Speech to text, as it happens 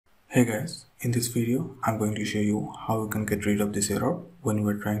Hey guys, in this video I'm going to show you how you can get rid of this error when you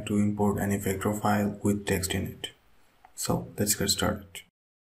are trying to import an effect or file with text in it. So let's get started.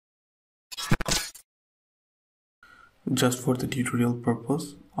 Just for the tutorial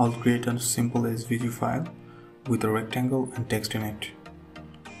purpose, I'll create a simple SVG file with a rectangle and text in it.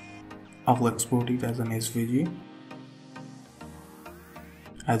 I'll export it as an SVG.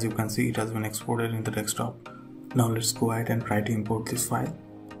 As you can see, it has been exported in the desktop. Now let's go ahead and try to import this file.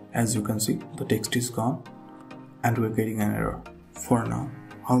 As you can see, the text is gone and we're getting an error. For now,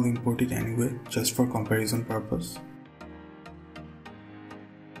 I'll import it anyway just for comparison purpose.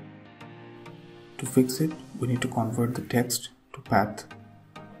 To fix it, we need to convert the text to path.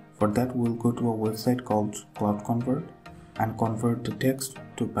 For that, we'll go to a website called Cloud Convert and convert the text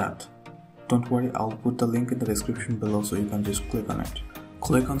to path. Don't worry, I'll put the link in the description below so you can just click on it.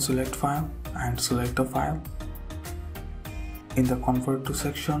 Click on select file and select the file. In the convert to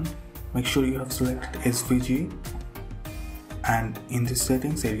section, make sure you have selected SVG, and in the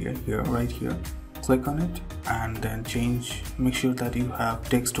settings area here, right here, click on it and then make sure that you have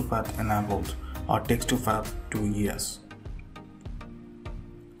text to path enabled or text to path to yes.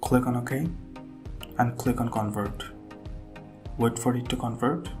 Click on OK and click on convert. Wait for it to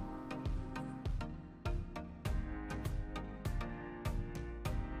convert.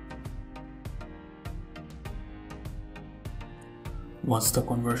 Once the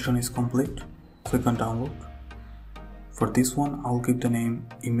conversion is complete, click on download. For this one, I'll give the name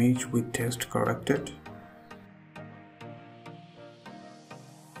image with text corrected.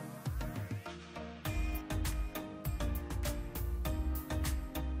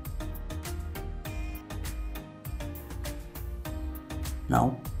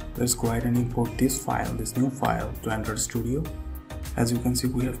 Now let's go ahead and import this new file to Android Studio. As you can see,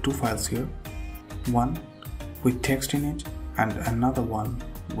 we have two files here, one with text in it and another one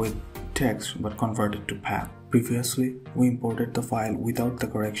with text but converted to path. Previously, we imported the file without the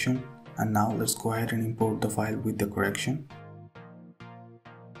correction, and now let's go ahead and import the file with the correction.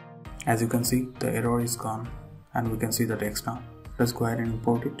 As you can see, the error is gone and we can see the text now. Let's go ahead and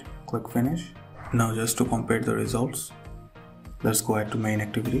import it. Click finish. Now just to compare the results, let's go ahead to main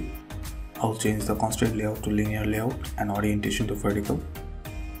activity. I'll change the constraint layout to linear layout and orientation to vertical.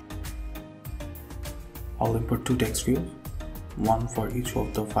 I'll import two text fields, one for each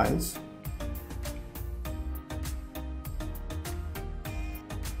of the files.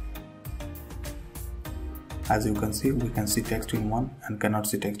 As you can see, we can see text in one and cannot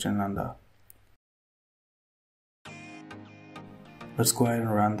see text in another. Let's go ahead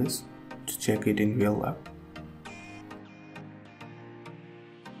and run this to check it in real life.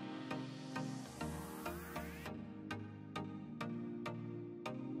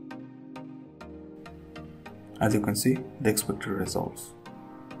 As you can see, the expected results.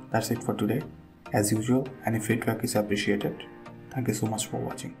 That's it for today. As usual, any feedback is appreciated. Thank you so much for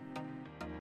watching.